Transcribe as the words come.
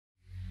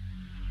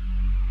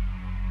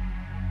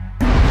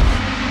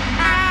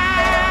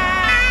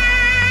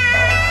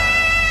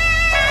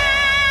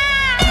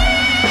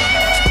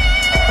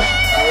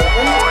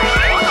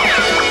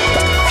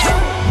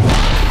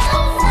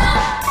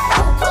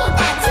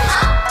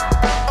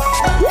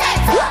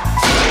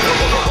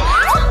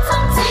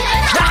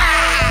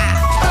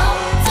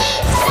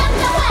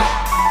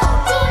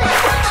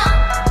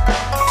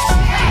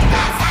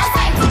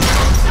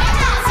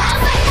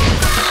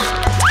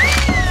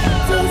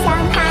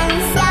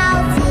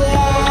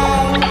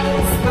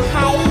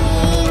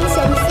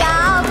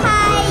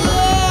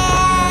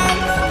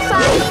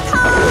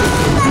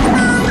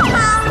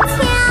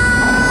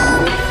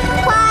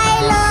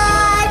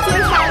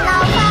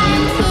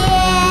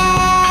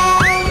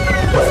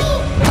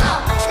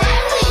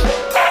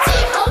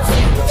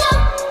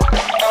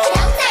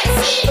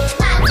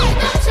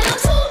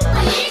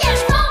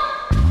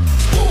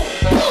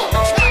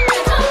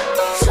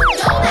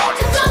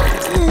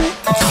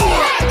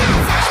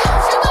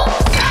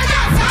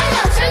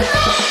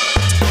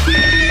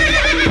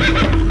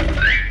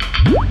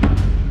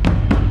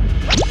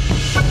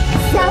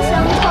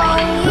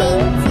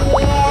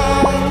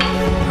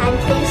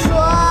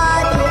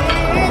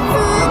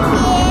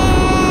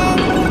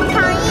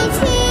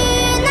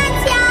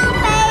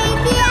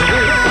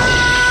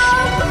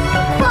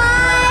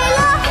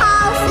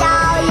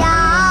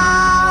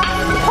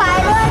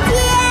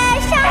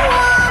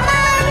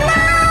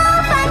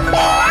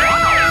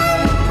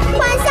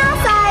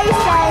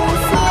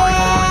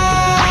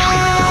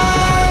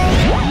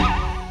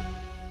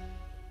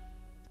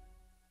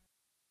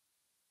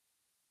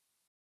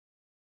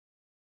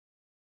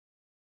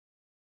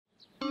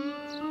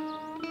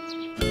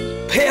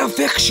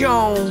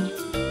perfection.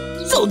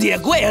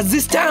 Zodiac Way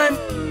this time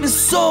is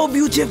so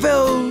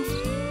beautiful.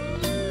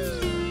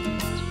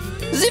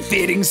 The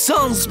fading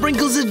sun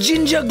sprinkles a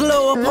ginger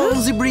glow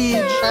upon the bridge.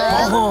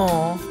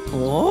 Oh.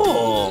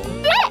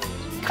 Brett,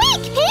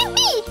 quick, help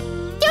me!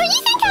 Don't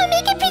you think I'll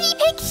make a pretty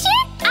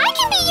picture? I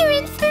can be your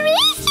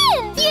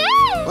inspiration!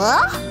 Yeah!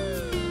 Huh?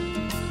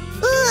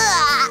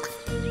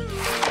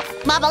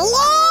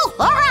 Babaloo!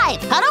 All right,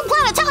 I don't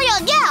plan to tell you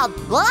again.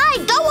 Well, I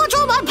don't want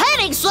you in my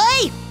painting,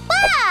 see?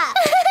 Ah!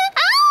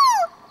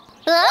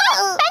 Oh!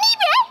 Bunny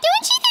Brett,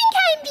 don't you think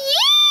I'm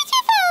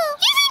beautiful?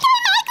 You think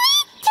I'm ugly?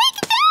 Take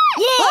that!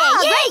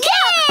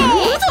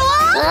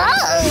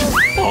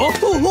 Oh,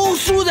 who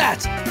threw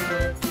that?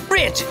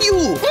 Brett, you!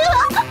 You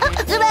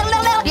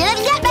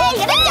didn't get me!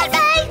 You didn't get me!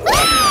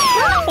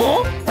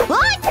 Oh?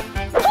 What?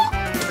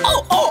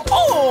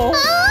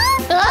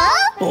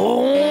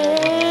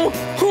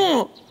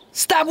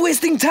 Stop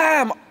wasting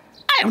time!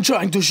 I am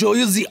trying to show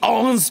you the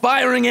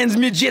awe-inspiring and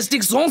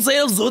majestic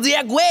sunset of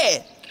Zodiac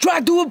Way. Try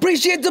to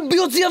appreciate the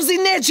beauty of the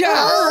nature.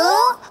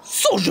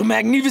 Such a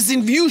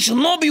magnificent view should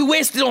not be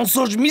wasted on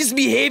such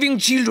misbehaving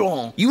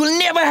children. You will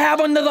never have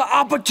another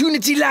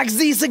opportunity like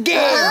this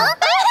again.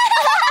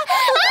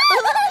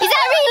 Is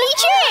that really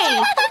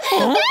true?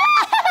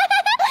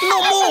 No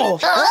more!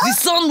 The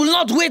sun will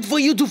not wait for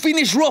you to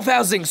finish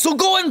roughhousing, so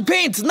go and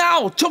paint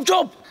now! Chop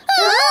chop!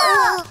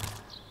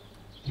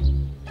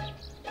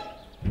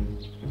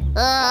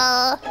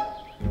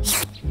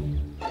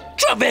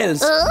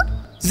 Travels!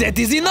 That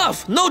is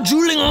enough! No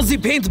drooling on the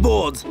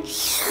paintboard!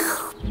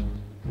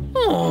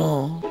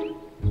 Oh.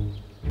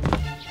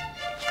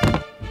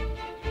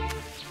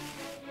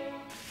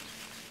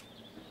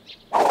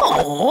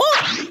 Oh.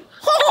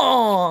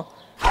 Oh.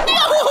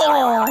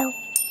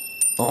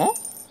 Oh.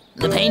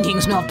 The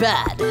painting's not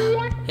bad.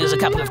 Here's a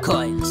couple of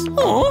coins.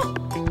 Oh.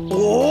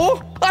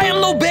 Oh. I am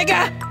no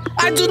beggar!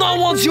 I do not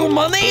want your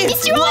money!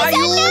 Mr. Why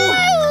you?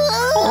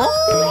 Oh.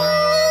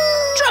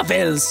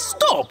 Travels,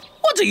 stop!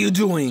 What are you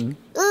doing?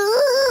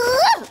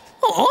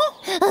 Oh?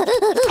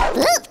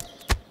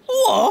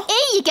 What?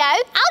 Here you go.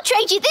 I'll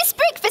trade you this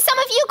brick for some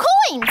of your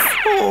coins.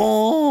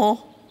 Oh.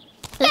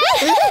 No,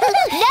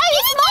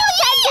 it's more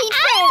candied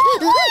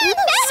fruit.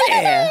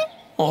 There.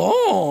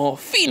 Oh,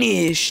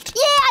 finished.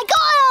 Yeah, I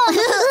got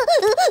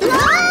them.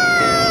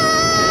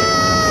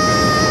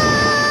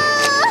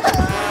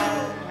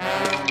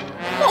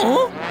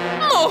 Oh,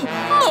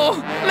 no,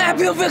 my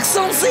perfect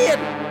sunset.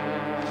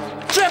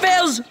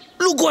 Travels,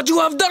 look what you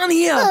have done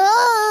here.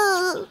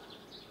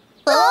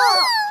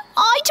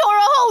 I tore a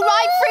hole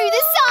right through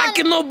the sun. I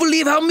cannot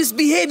believe how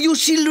misbehaved you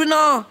children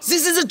are.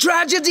 This is a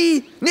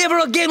tragedy. Never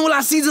again will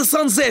I see the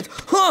sunset.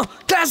 Huh,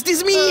 class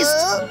dismissed.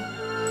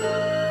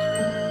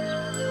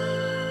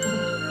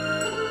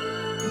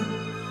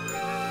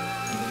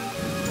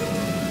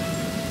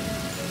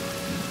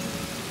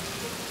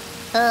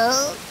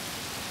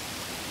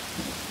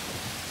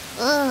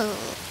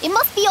 It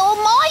must be all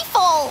my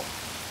fault.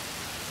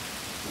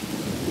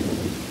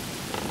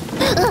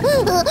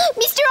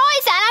 Mr.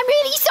 Eisen, I'm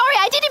really sorry.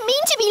 I didn't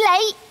mean to be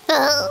late.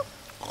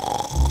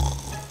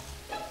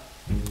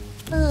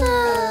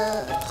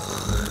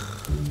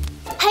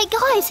 Hey,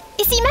 guys,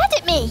 is he mad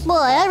at me? Boy,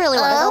 I really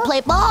want to go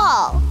play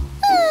ball.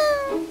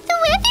 The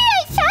weather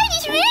outside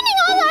is ruining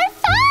all our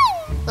fun.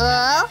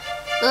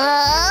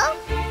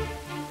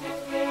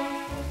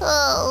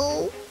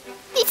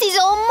 This is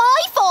all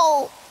my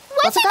fault.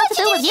 What's it got to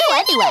do with you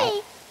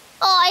anyway?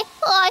 I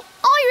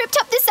ripped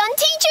up the sun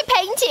teacher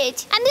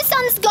painted, and the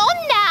sun's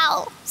gone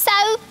now. So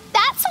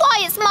that's why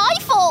it's my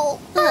fault.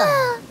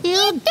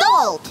 You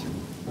don't.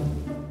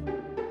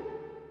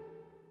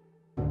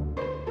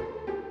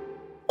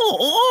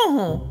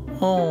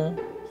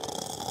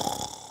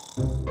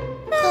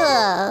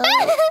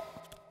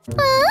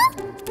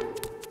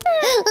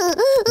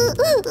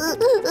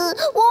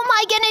 What am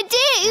I gonna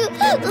do?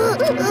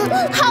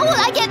 How will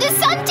I get the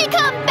sun to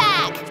come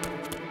back?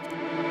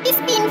 It's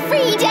been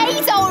 3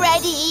 days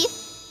already.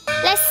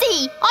 Let's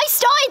see, I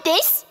started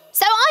this,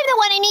 so I'm the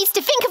one who needs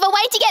to think of a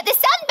way to get the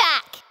sun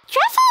back.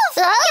 Truffles,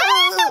 get out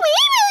of the way,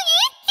 will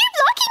you? You're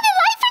blocking the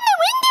light from the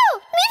window.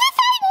 Move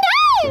aside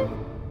now.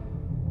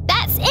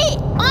 That's it.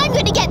 I'm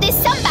going to get this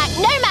sun back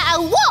no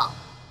matter what.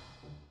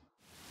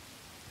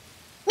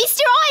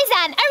 Mr.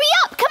 Eisen, hurry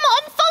up. Come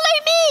on, follow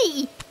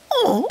me.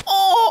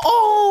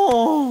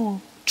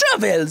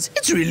 Travels,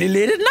 it's really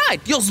late at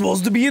night. You're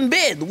supposed to be in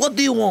bed. What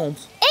do you want?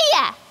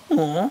 Here.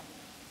 Oh,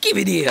 give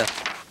it here.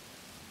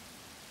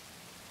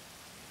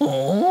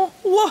 Oh,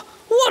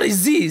 what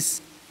is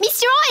this?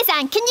 Mr.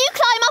 Eisen, can you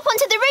climb up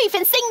onto the roof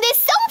and sing this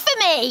song for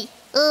me?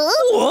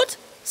 What?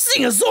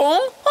 Sing a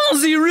song?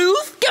 On the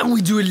roof? Can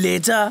we do it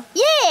later?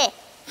 Yeah.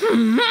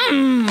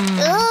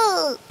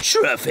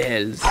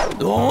 Truffles.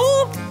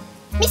 Oh?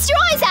 Mr.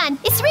 Eisen,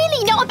 it's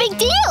really not a big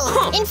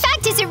deal. In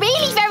fact, it's a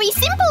really very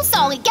simple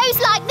song. It goes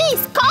like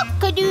this.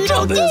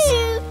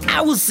 Cock-a-doodle-doo.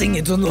 I will sing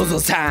it another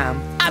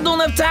time. I don't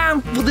have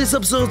time for this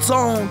absurd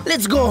song.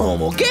 Let's go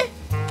home, okay?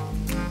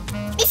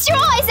 Mr.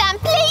 Eisen,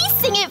 please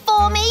sing it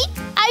for me.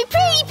 Oh,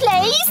 pretty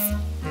please.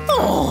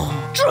 Oh.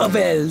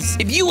 Truffles,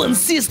 if you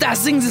insist I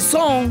sing the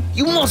song,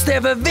 you must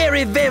have a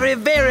very, very,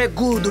 very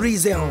good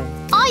reason.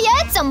 I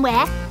heard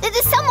somewhere that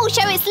the sun will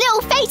show its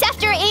little face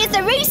after it hears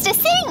the rooster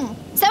sing.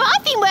 So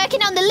I've been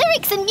working on the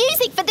lyrics and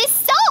music for this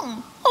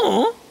song.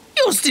 Oh,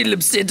 you're still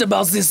upset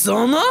about this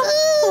song, huh?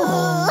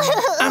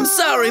 Oh, I'm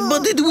sorry,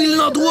 but it will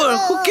not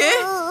work,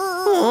 okay?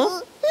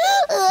 Oh.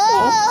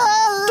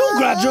 Don't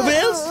cry,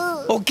 Truffles.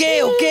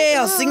 Okay,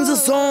 I'll sing the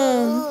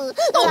song.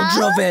 Oh,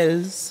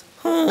 Truffles.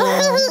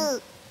 Oh.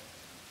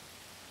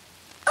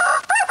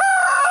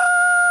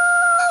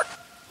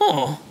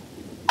 Oh,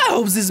 I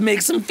hope this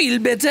makes him feel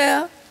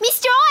better.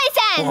 Mr.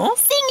 Eisen,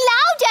 sing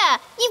louder.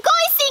 You've got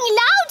to sing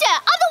louder,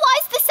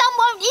 otherwise the sun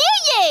won't hear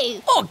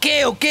you.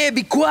 Okay,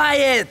 be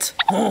quiet.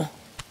 Oh.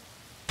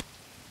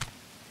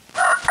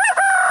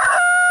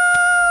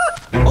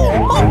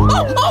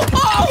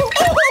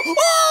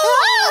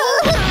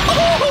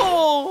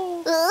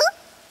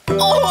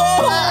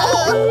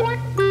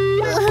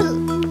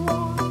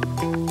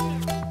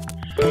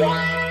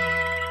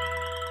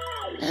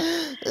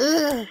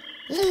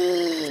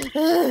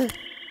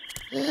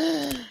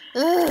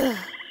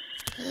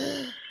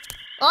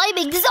 I'm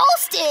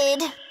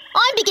exhausted.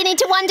 I'm beginning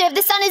to wonder if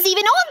the sun is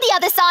even on the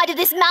other side of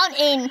this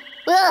mountain.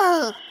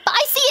 But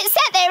I see it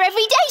set there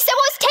every day, so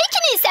what's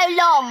taking it so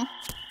long?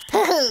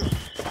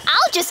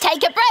 I'll just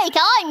take a break.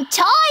 I'm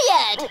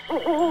tired.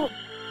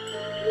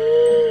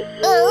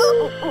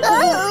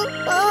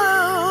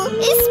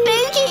 It's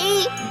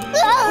spooky.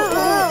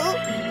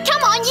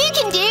 Come on, you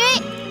can do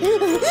it.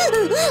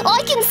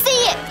 I can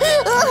see it.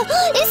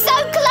 It's so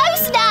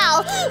close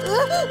now.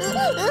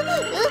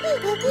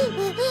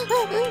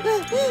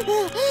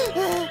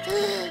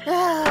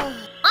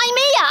 I'm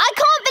here. I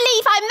can't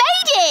believe I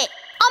made it.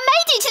 I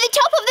made it to the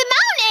top of the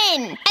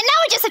mountain. And now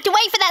I just have to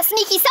wait for that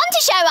sneaky sun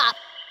to show up.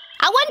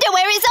 I wonder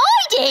where it's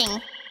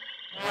hiding.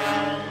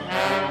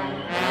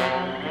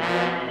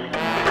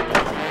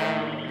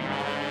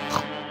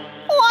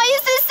 Why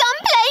is the sun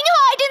playing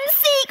hide and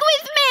seek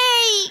with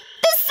me?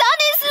 The sun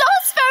is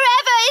lost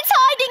forever. It's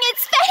hiding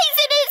its face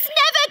and it's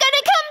never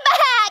gonna come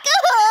back.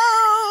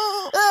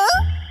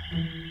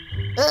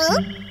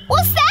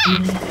 What's that?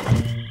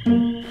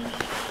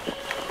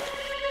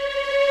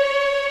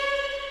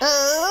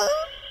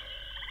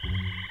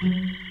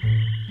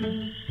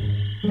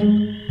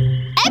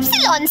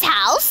 Epsilon's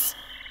house?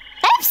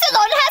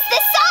 Epsilon has the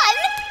sun?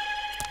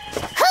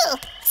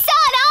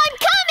 Sun, I'm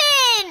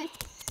coming!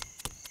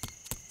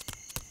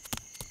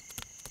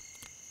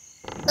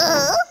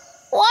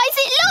 Why is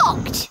it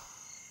locked?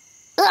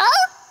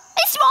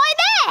 It's right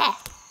there!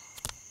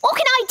 What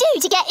can I do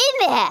to get in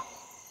there?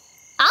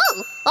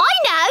 Oh, I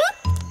know!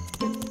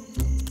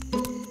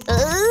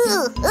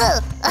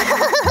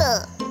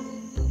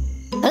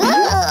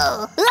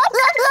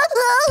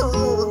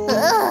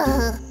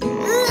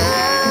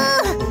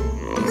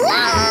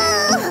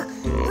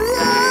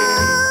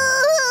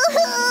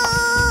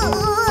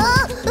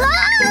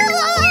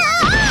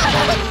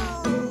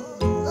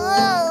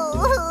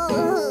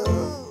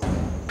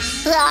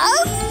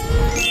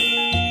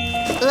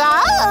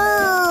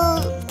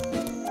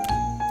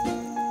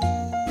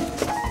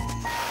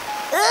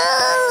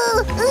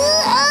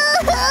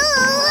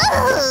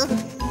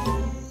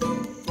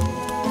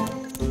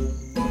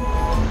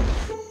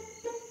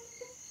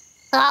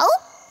 Oh?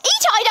 He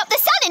tied up the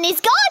sun in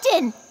his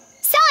garden!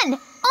 Sun,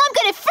 I'm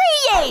gonna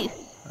free you!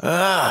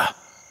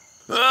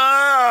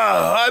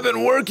 I've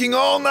been working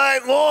all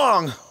night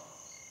long.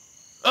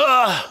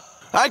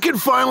 I can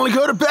finally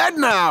go to bed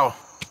now.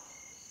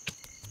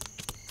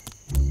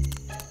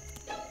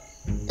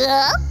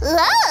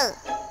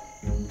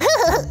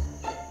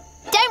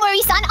 Don't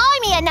worry, son,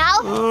 I'm here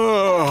now.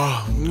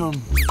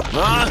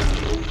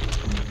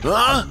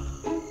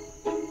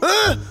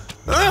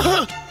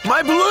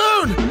 My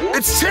balloon!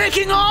 It's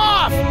taking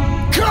off!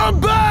 Come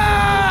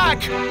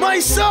back! My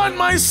son,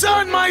 my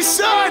son, my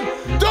son!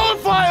 Don't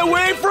fly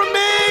away from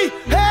me!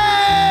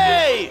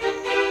 Hey!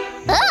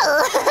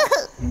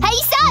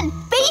 Hey, son,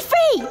 be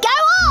free! Go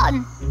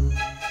on!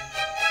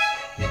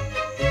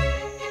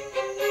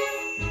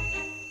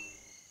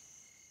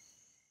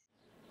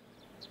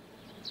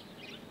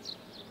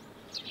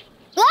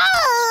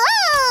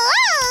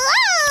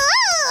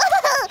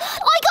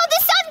 I got the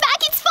sun back!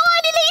 It's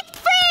finally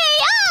free!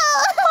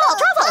 Oh,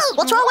 Truffles,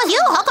 what's wrong with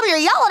you? How come you're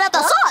yelling at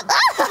the sun?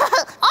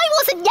 I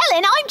wasn't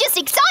yelling, I'm just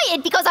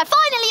excited because I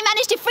finally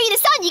managed to free the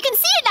sun. You can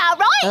see it now,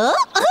 right?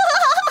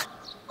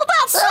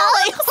 That's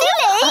silly.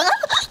 Silly?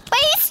 But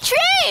it's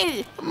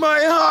true! My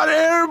hot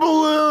air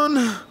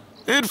balloon!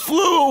 It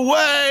flew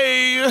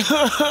away! You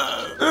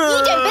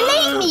don't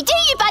believe me, do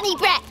you, Bunny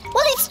Brett?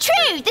 Well, it's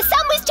true. The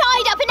sun was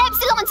tied up in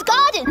Epsilon's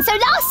garden, so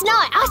last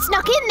night I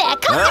snuck in there,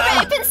 cut the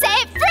rope and set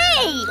it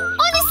free.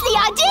 Honestly,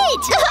 I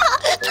did.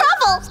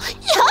 Truffles,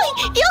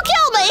 you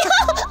killed me.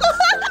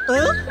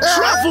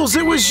 Truffles,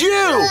 it was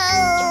you!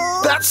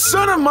 That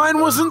son of mine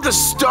wasn't the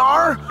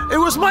star! It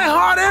was my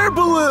hot air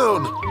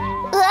balloon!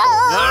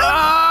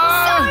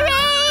 Sorry.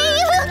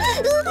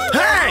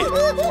 Hey!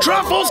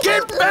 Truffles,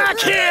 get back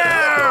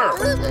here!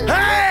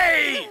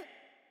 Hey!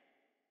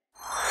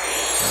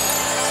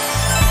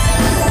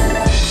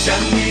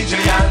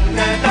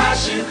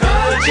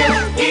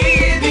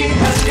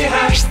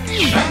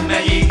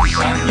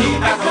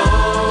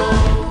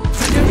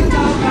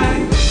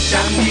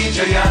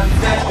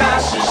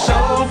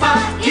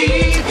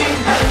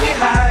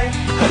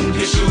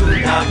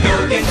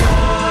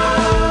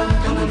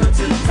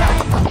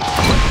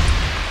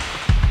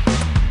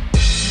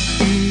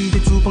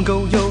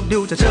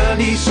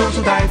 里守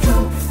株待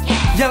兔，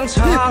扬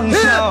长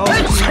啸。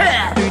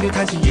对牛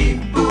弹琴一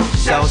不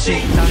小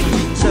心，打上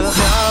金色，两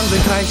人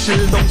开始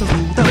龙争虎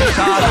斗，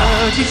杀得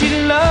七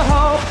七了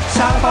后，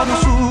杀爆竹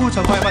树，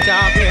朝快马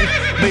加鞭，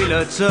没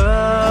了这。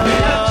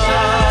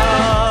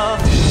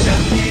像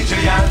你这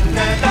样的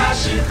大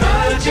师喝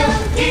酒。